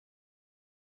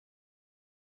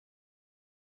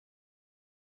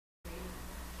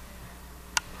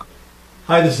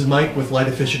Hi, this is Mike with Light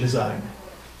Efficient Design.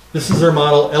 This is our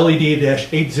model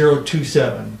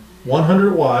LED-8027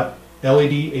 100 watt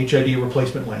LED HID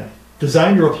replacement lamp,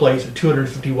 designed to replace a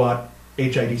 250 watt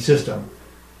HID system.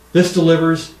 This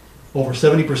delivers over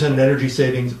 70% in energy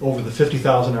savings over the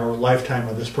 50,000 hour lifetime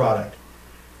of this product.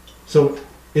 So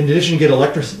in addition, you get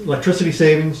electricity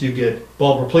savings, you get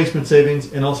bulb replacement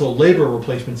savings, and also labor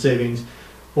replacement savings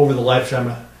over the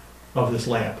lifetime of this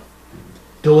lamp,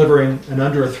 delivering an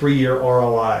under a 3-year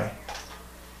ROI.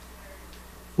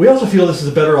 We also feel this is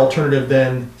a better alternative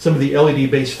than some of the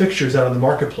LED-based fixtures out in the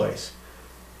marketplace.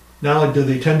 Not only do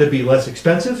they tend to be less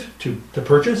expensive to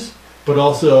purchase, but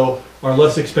also are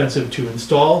less expensive to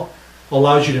install,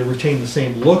 allows you to retain the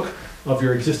same look of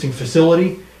your existing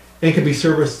facility, and can be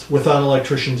serviced without an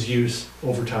electrician's use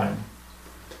over time.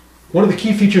 One of the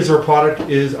key features of our product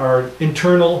is our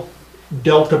internal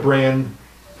Delta brand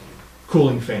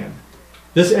cooling fan.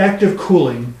 This active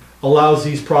cooling allows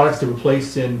these products to be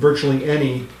placed in virtually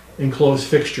any enclosed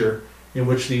fixture in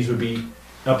which these would be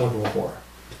applicable for.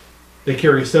 They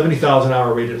carry a 70,000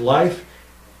 hour rated life,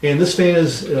 and this fan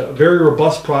is a very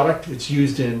robust product. It's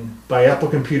used by Apple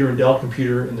Computer and Dell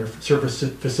Computer in their service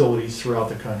facilities throughout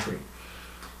the country.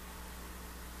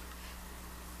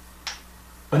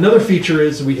 Another feature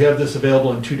is we have this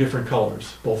available in 2 different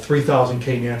colors, both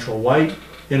 3000K natural white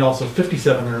and also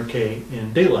 5700K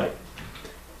in daylight.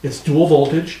 It's dual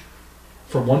voltage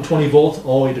from 120 volts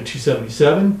all the way to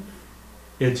 277.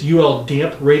 It's UL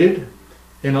damp rated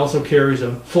and also carries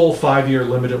a full 5-year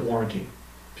limited warranty.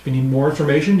 If you need more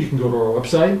information, you can go to our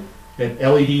website at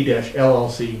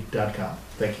led-llc.com.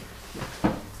 Thank you.